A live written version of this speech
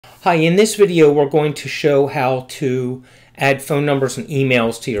Hi, in this video we're going to show how to add phone numbers and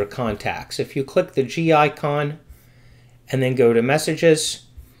emails to your contacts. If you click the G icon and then go to Messages,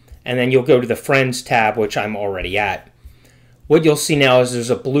 and then you'll go to the Friends tab, which I'm already at. What you'll see now is there's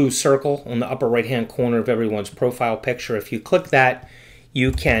a blue circle on the upper right hand corner of everyone's profile picture. If you click that,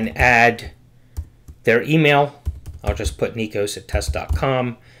 you can add their email. I'll just put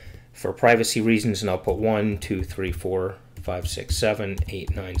nikos@test.com for privacy reasons, and I'll put 1, 2, 3, 4, 5, 6, 7,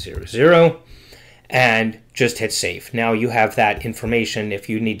 8, 9, 0, 0, and just hit save. Now you have that information. If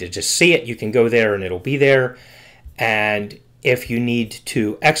you need to just see it, you can go there and it'll be there. And if you need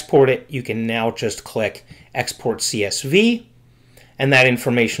to export it, you can now just click Export CSV, and that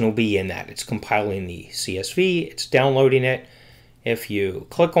information will be in that. It's compiling the CSV, it's downloading it. If you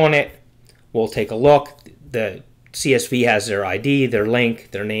click on it, we'll take a look. The CSV has their ID, their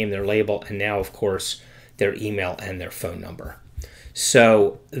link, their name, their label, and now, of course, their email and their phone number.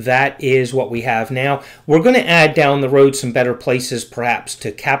 So that is what we have now. We're going to add down the road some better places perhaps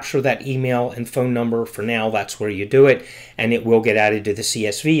to capture that email and phone number. For now, that's where you do it, and it will get added to the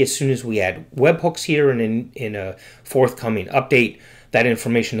CSV as soon as we add webhooks here, and in a forthcoming update, that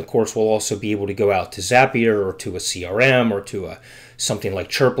information, of course, will also be able to go out to Zapier or to a CRM or to something like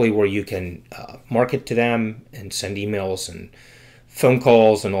Chirply, where you can market to them and send emails and phone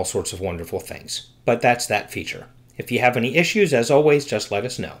calls and all sorts of wonderful things. But that's that feature. If you have any issues, as always, just let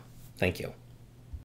us know. Thank you.